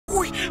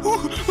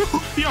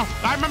Yo,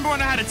 I remember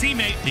when I had a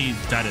teammate. He's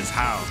dead as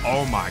hell.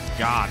 Oh my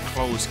God,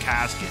 closed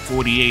casket.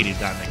 48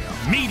 that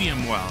nigga.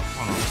 Medium well.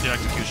 Hold on, let's see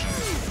execution.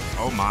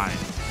 Oh my.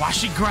 Why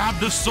she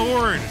grabbed the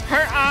sword?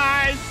 Her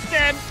eyes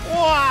said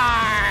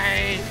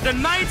why? The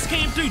knights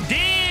came through.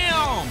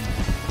 Damn!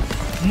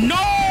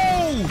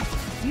 No!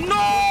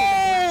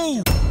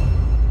 No!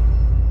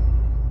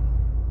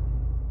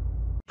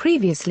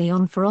 Previously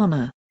on For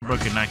Honor.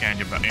 Broken neck and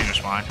your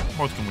spine.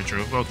 Both can be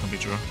true. Both can be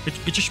true.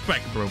 Get your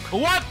spec broke.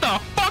 What the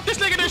fuck? This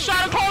nigga just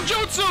shot a called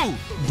jutsu!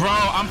 Bro,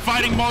 I'm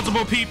fighting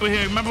multiple people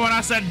here. Remember when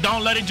I said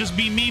don't let it just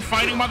be me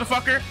fighting,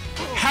 motherfucker?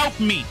 Help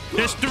me.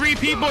 There's 3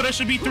 people. There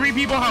should be 3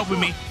 people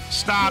helping me.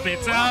 Stop it.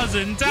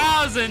 Thousand.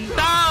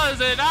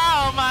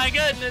 Oh my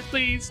goodness,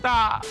 please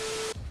stop.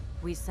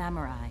 We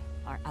samurai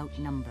are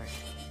outnumbered.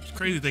 It's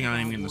crazy thing I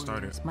ain't even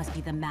started. Must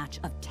be the match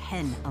of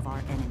 10 of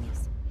our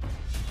enemies.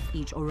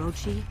 Each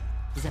Orochi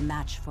is a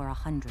match for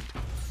 100.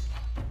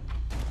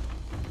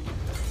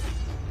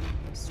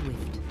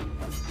 Swift,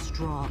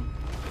 strong,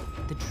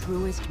 the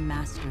truest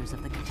masters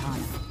of the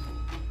katana.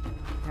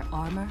 Their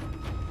armor,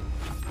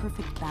 a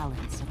perfect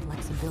balance of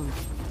flexibility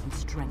and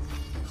strength.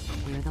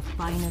 We're the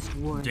finest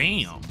warriors.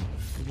 Damn.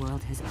 The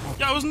world has ever.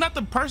 Yo, wasn't that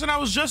the person I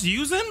was just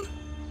using?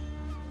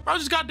 Bro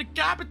just got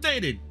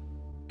decapitated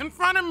in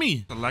front of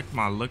me. Select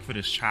my look for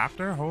this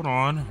chapter. Hold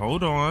on.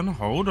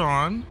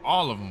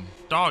 All of them.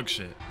 Dog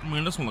shit. I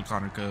mean, this one look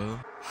kind of cool.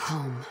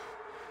 Home.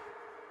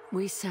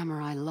 We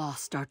samurai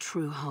lost our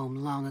true home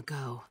long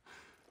ago.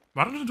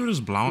 Why don't I do this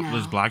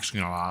black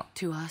screen a lot?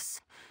 To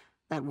us,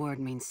 that word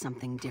means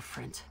something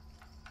different.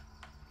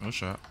 Oh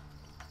shit.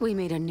 We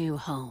made a new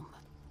home.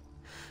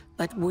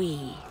 But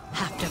we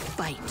have to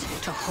fight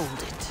to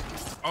hold it.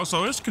 Oh,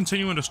 so it's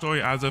continuing the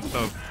story as if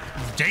the...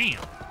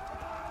 Damn.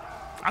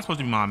 That's supposed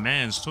to be my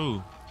man's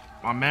too.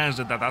 My man's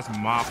did that. That's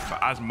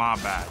my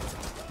bad.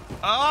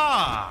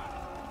 Ah!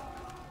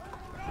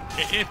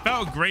 It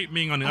felt great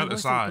being on the other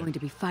side. I wasn't going to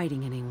be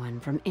fighting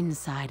anyone from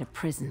inside a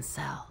prison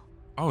cell.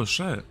 Oh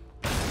shit.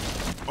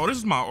 Oh, this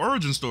is my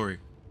origin story.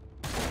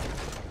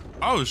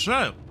 Oh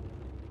shit.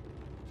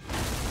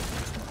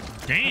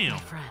 Damn. My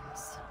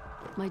friends,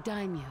 my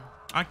daimyo.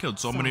 I killed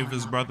so many of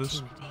his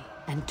brothers.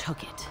 And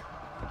took it.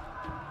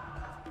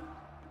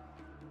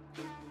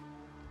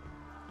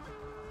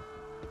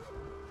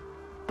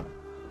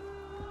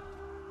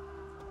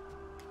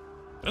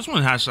 This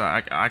one has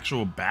an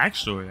actual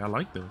backstory. I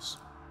like this.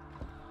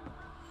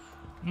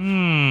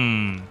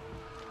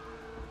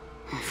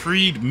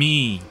 Freed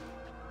me.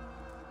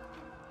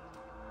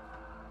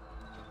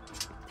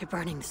 They're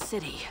burning the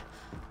city.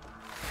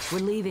 We're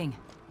leaving.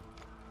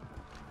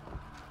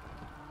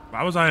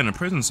 Why was I in a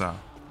prison cell?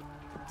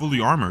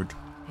 Fully armored.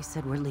 They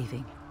said we're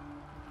leaving.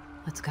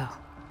 Let's go.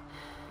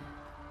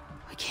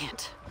 We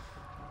can't.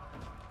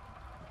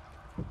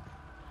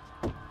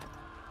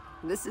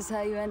 This is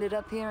how you ended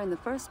up here in the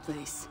first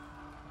place.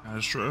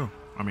 That's true.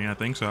 I mean, I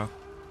think so.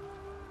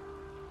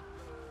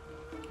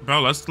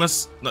 Bro, let's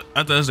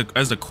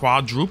as a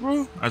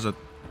quadruple, as a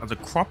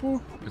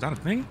quadruple, is that a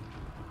thing?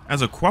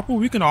 As a quadruple,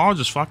 we can all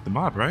just fuck them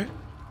up, right?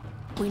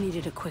 We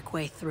needed a quick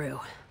way through.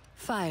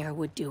 Fire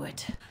would do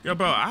it. Yo,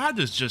 bro, I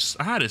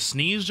had a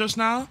sneeze just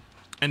now,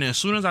 and as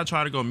soon as I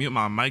try to go mute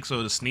my mic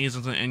so the sneeze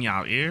isn't in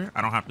y'all ear,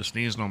 I don't have to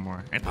sneeze no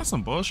more. Ain't that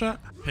some bullshit?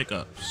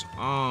 Pickups,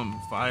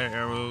 fire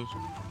arrows.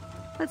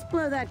 Let's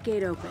blow that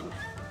gate open.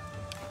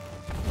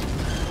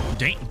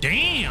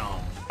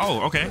 Damn.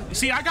 Oh, okay.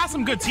 See, I got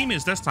some good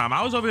teammates this time.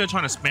 I was over here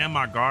trying to spam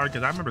my guard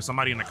because I remember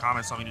somebody in the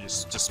comments telling me to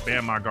just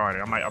spam my guard.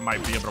 I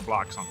might be able to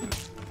block something.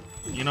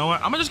 You know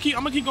what? I'm gonna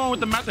keep going with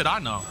the method I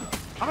know.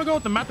 I'm gonna go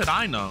with the method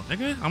I know,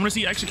 nigga. I wanna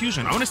see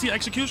execution.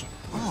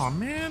 Oh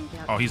man.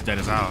 Oh, he's dead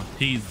as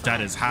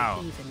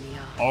hell.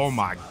 Oh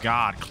my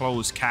God.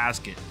 Closed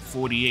casket.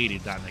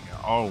 48 that nigga.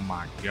 Oh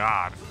my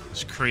God.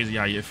 It's crazy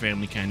how your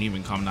family can't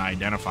even come to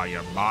identify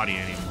your body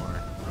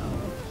anymore.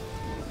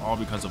 All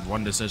because of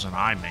one decision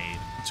I made.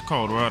 It's a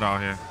cold world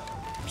out here.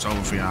 It's over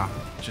for y'all.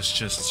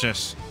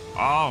 Just.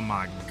 Oh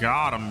my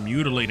God, I'm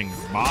mutilating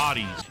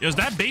bodies. Yo, is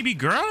that baby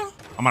girl?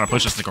 I'm gonna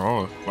push this nigga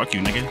over. Fuck you,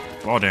 nigga.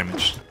 Ball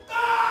damage.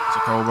 It's a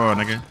cold world,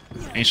 nigga.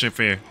 Ain't shit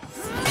fair.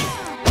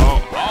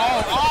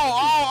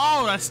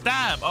 Oh, that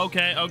stab.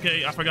 Okay.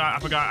 I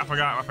forgot.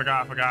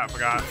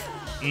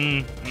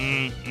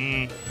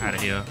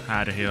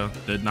 Had to heal.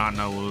 Did not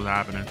know what was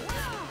happening.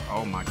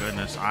 Oh my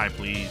goodness.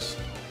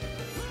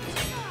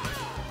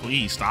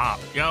 Please stop.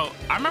 Yo,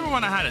 I remember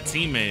when I had a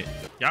teammate.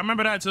 Y'all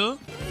remember that too?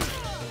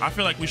 I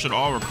feel like we should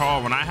all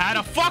recall when I had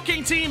a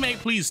fucking teammate.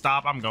 Please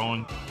stop. I'm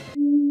going.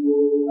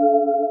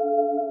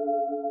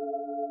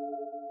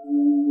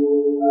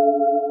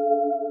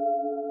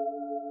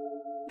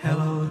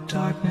 Hello,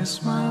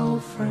 darkness, my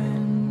old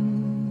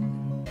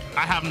friend.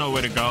 I have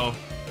nowhere to go.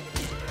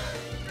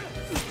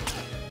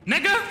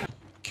 Nigga!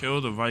 Kill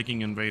the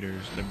Viking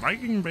invaders. The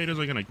Viking invaders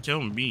are gonna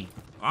kill me.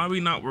 Why are we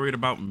not worried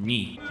about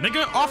me?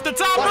 Nigga, off the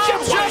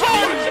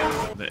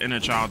top! The inner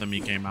child in me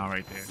came out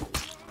right there.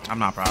 I'm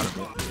not proud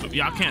of it.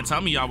 Y'all can't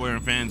tell me y'all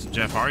weren't fans of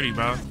Jeff Hardy,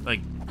 bro. Like,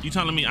 you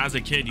telling me as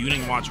a kid you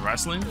didn't watch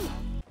wrestling?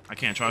 I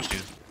can't trust you.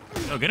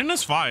 Yo, get in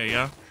this fire,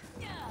 yeah.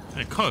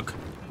 Hey, cook.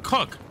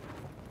 Cook.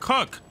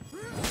 Cook.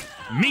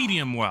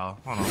 Medium well.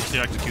 Hold on, what's the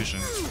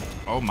execution?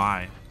 Oh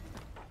my.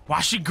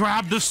 Why she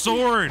grabbed the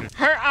sword?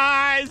 Her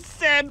eyes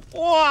said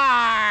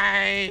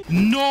why?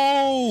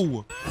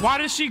 No! Why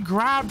did she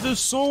grab the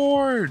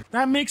sword?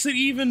 That makes it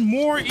even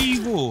more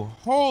evil.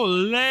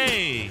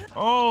 Holy.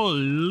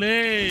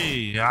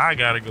 Holy. I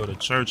gotta go to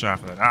church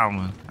after that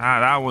one.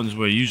 That one's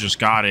where you just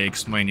gotta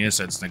explain your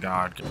sense to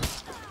God.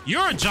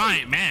 You're a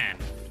giant man.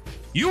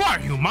 You are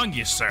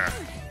humongous, sir.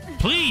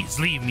 Please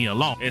leave me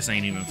alone. This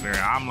ain't even fair.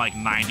 I'm like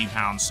 90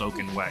 pounds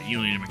soaking wet.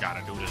 You ain't even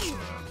gotta do this.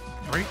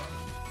 Break.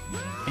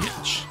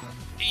 Bitch.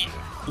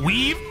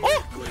 Weave.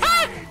 Oh,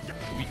 ah!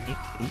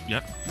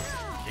 Yep.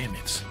 Damn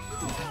it.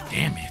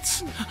 Damn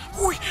it.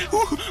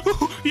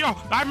 Yo,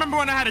 I remember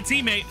when I had a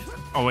teammate.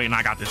 Oh, wait, and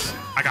I got this.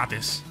 I got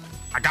this.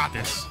 I got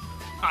this.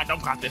 I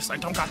don't got this. I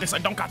don't got this. I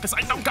don't got this.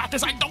 I don't got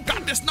this. I don't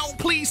got this. No,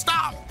 please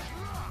stop.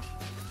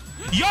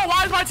 Yo,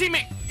 why is my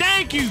teammate?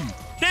 Thank you.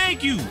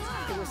 Thank you.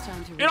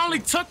 It only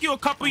took you a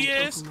couple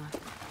years.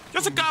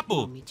 Just a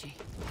couple.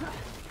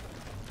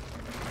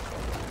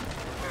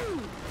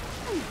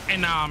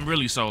 And now I'm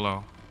really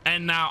solo.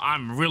 And now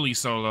I'm really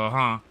solo,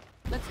 huh?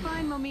 Let's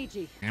find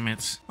Momiji. Damn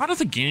it. Why does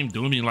the game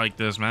do me like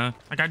this, man?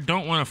 Like, I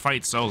don't want to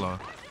fight solo.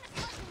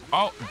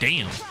 Oh,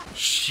 damn.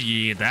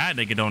 Shit, that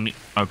nigga don't need...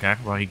 Okay,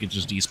 well, he could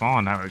just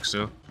despawn. That works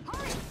too.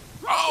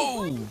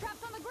 Oh!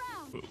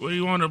 Where do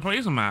you want to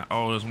place him at?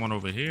 Oh, there's one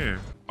over here.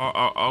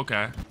 Oh,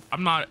 okay.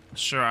 I'm not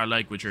sure I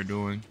like what you're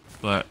doing,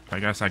 but I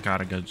guess I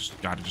gotta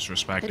just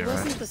respect it, right? It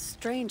wasn't the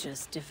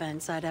strangest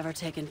defense I'd ever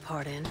taken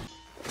part in.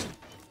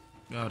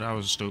 Yo, that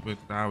was stupid.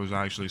 That was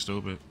actually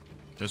stupid.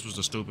 This was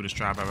the stupidest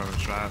trap I've ever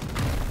tried.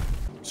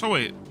 So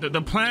wait,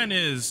 the plan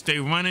is they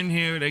run in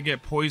here, they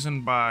get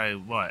poisoned by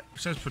what?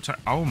 It says protect.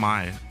 Oh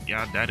my,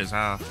 yeah, that is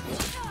how.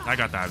 I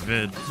got that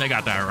vid. They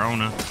got that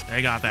Rona.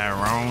 They got that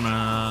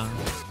Rona.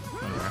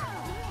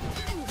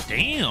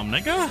 Okay. Damn,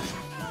 nigga.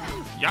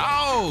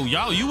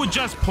 Yo, you were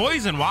just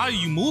poisoned. Why are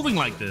you moving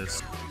like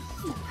this?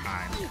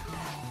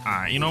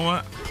 Alright, you know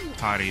what?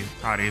 Tired of you.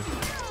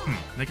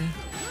 Nigga.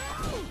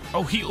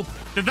 Oh,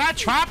 did that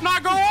trap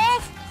not go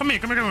off? Come here.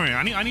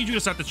 I need you to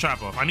set the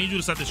trap off. I need you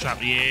to set this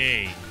trap.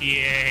 Yay.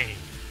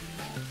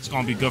 It's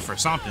gonna be good for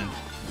something.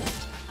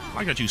 I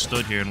like that you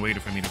stood here and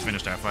waited for me to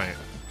finish that fight.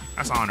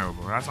 That's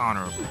honorable.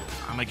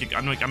 I make it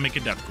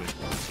death quick.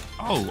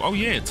 Oh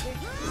yeah.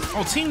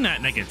 Team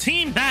that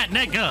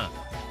nigga.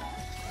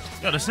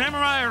 Yo, the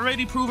samurai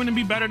already proven to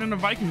be better than the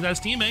Vikings as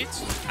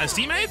teammates.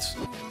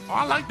 Oh,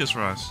 I like this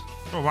for us.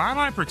 Bro, why am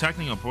I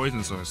protecting a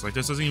poison source? Like,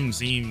 this doesn't even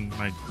seem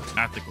like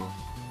ethical.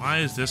 Why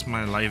is this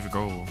my life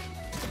goal?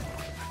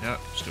 Yep,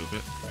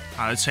 stupid.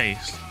 How it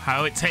tastes,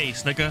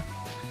 nigga.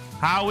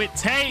 How it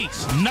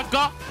tastes,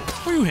 nigga.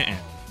 Who are you hitting?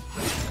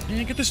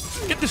 Man, get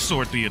this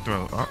sword through your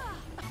throat. Oh.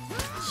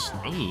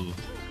 Ooh.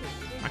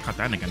 I cut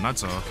that nigga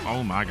nuts off.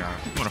 Oh my god.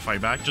 You wanna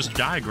fight back? Just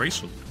die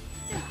gracefully.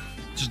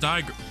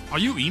 Are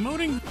you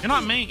emoting?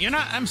 You're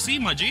not MC,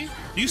 my G.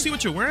 Do you see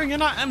what you're wearing? You're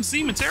not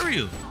MC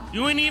material.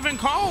 You ain't even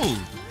cold.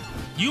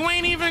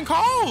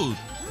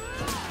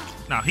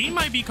 Now, he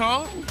might be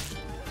cold,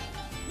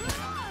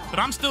 but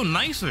I'm still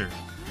nicer.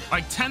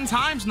 Like 10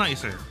 times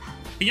nicer.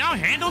 Can y'all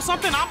handle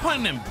something? I'm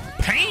putting in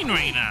pain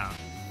right now.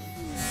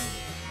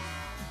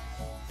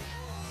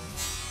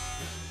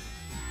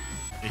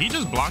 Did he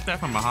just block that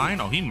from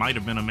behind? Oh, he might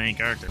have been a main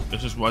character.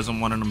 This just wasn't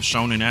one of them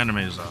shonen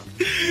animes, though.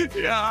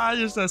 Yeah,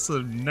 that's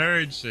some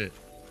nerd shit.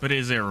 But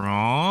is it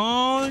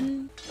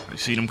wrong? You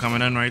see them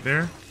coming in right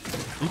there?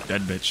 Oop,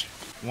 dead bitch.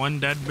 1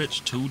 dead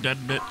bitch, 2 dead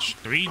bitch,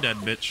 3 dead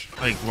bitch.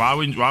 Like, why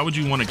would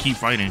you want to keep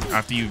fighting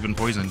after you've been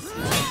poisoned?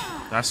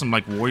 That's some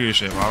like warrior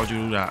shit. Why would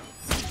you do that?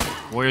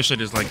 Warrior shit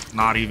is like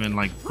not even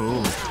like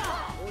cool.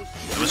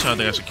 Let's try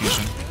the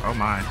execution. Oh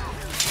my.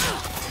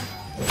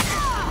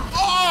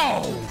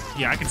 Oh!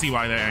 Yeah, I can see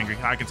why they're angry.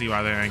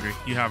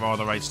 You have all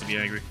the rights to be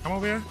angry. Come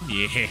over here.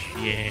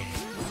 Yeah.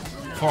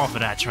 Fall for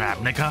that trap,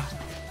 nigga.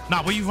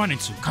 Nah, where you running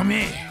to? Come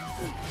here.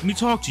 Let me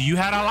talk to you. You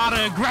had a lot of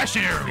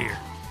aggression earlier.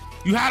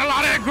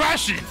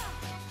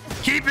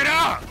 Keep it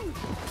up,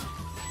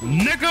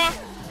 nigga.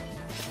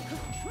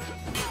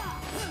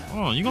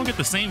 Oh, you gonna get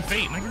the same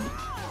fate, nigga.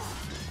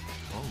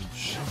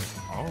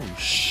 Oh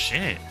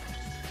shit.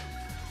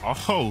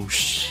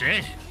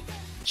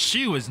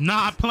 She was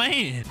not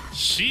playing.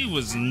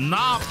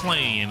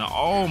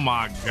 Oh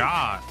my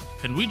god.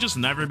 Can we just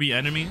never be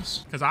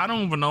enemies? Because I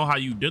don't even know how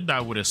you did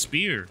that with a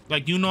spear.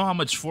 Like, you know how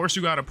much force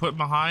you gotta put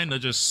behind to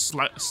just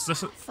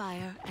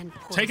fire and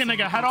take a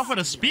nigga head off with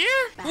a spear?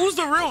 Who's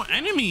the real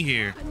enemy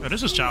here? Yo,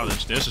 this is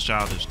childish.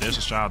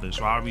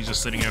 Why are we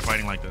just sitting here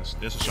fighting like this?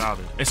 This is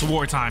childish. It's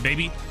wartime,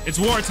 baby. It's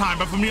wartime,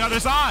 but from the other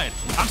side.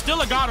 I'm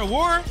still a god of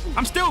war.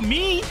 I'm still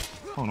me.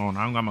 Hold on,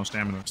 I don't got no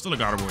stamina. Still a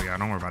god of war, yeah,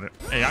 don't worry about it.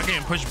 Hey, I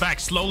getting pushed back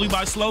slowly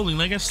by slowly,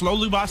 nigga.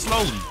 Slowly by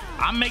slowly.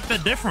 I make the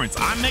difference.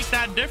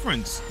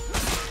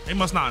 They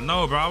must not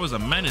know, bro. I was a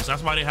menace.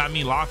 That's why they had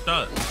me locked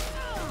up.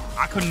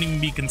 I couldn't even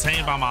be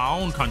contained by my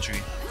own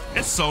country.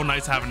 It's so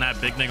nice having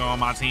that big nigga on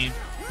my team.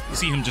 You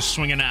see him just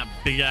swinging that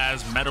big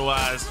ass metal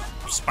ass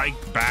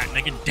spiked bat,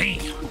 nigga. Damn.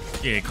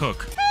 Yeah,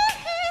 cook.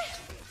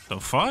 The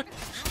fuck?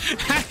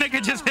 That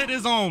nigga just hit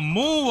his own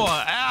move.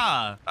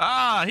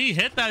 He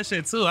hit that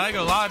shit too. I ain't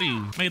gonna lie to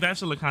you. Made that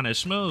shit look kind of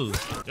smooth.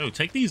 Yo,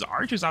 take these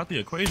archers out the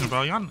equation,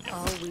 bro. Y'all.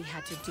 All we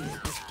had to do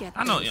was get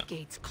those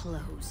gates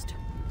closed.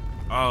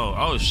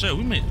 Oh shit.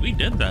 We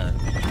did that.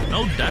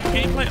 No death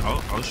gameplay.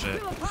 Oh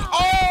shit.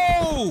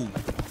 Oh,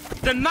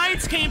 the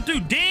knights came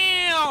through.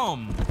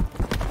 Damn.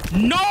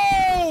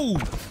 No.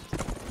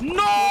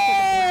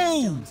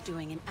 No.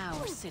 Doing in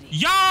our city.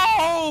 Yo.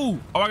 Oh,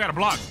 I got a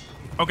block.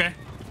 Okay.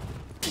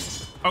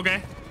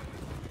 Okay.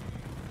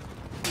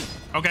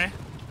 Okay.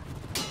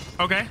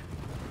 Okay.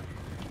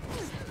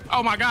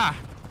 Oh my god.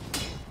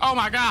 Oh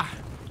my god.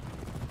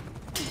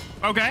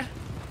 Okay.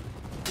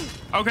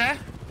 Okay.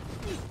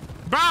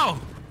 Bro.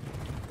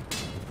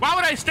 Why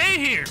would I stay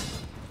here?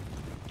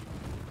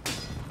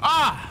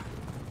 God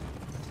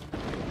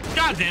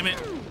damn it.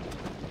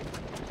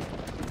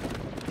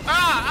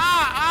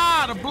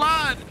 The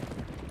blood.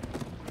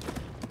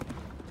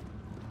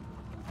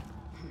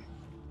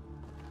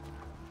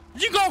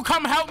 You gonna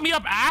come help me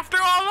up after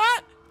all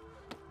that?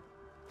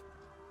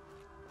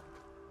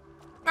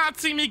 Not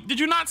see me? Did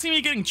you not see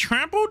me getting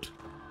trampled?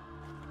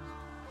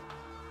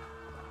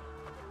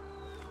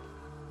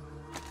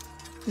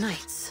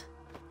 Knights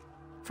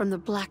from the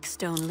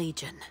Blackstone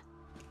Legion.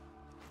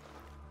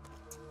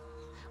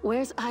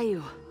 Where's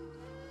Ayu?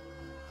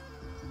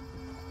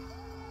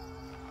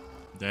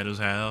 Dead as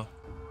hell.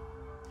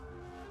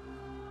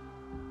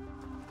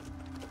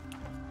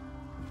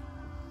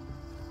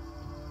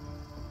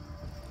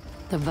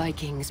 The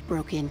Vikings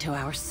broke into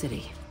our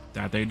city.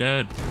 That they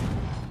did.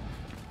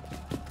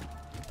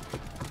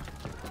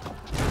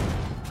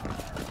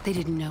 They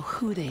didn't know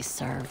who they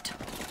served.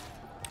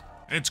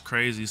 It's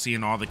crazy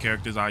seeing all the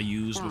characters I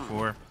used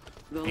before.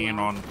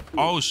 And on.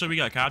 Oh shit, we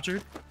got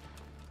captured?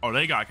 Oh,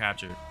 they got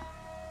captured.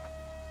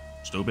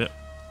 Stupid.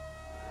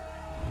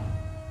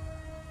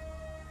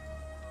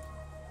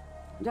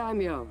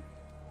 Daimyo,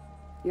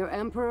 your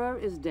emperor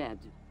is dead.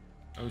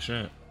 Oh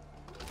shit.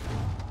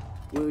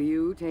 Will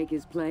you take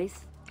his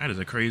place? That is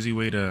a crazy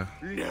way to...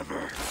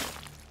 Never.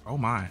 Oh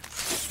my.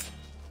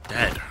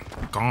 Dead.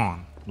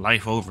 Gone.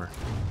 Life over.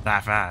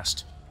 That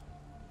fast.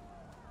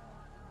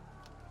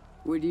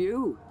 Would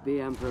you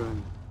be emperor?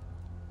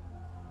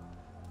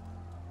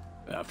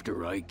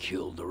 After I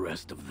kill the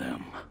rest of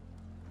them,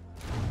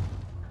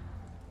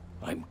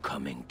 I'm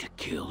coming to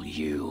kill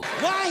you.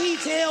 Why he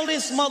tell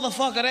this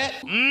motherfucker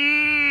that?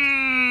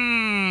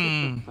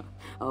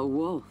 A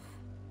wolf.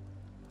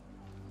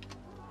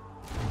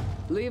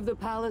 Leave the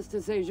palace to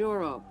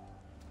Seijuro.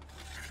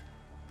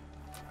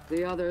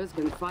 The others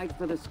can fight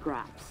for the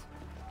scraps.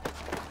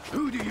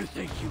 Who do you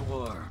think you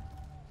are?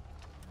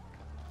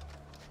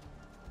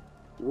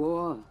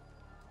 War.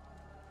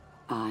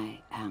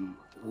 I am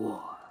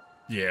war.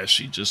 Yeah,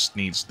 she just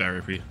needs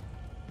therapy.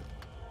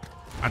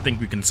 I think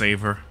we can save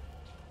her.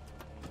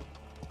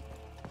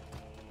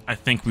 I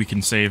think we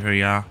can save her,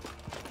 yeah.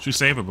 She's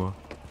savable.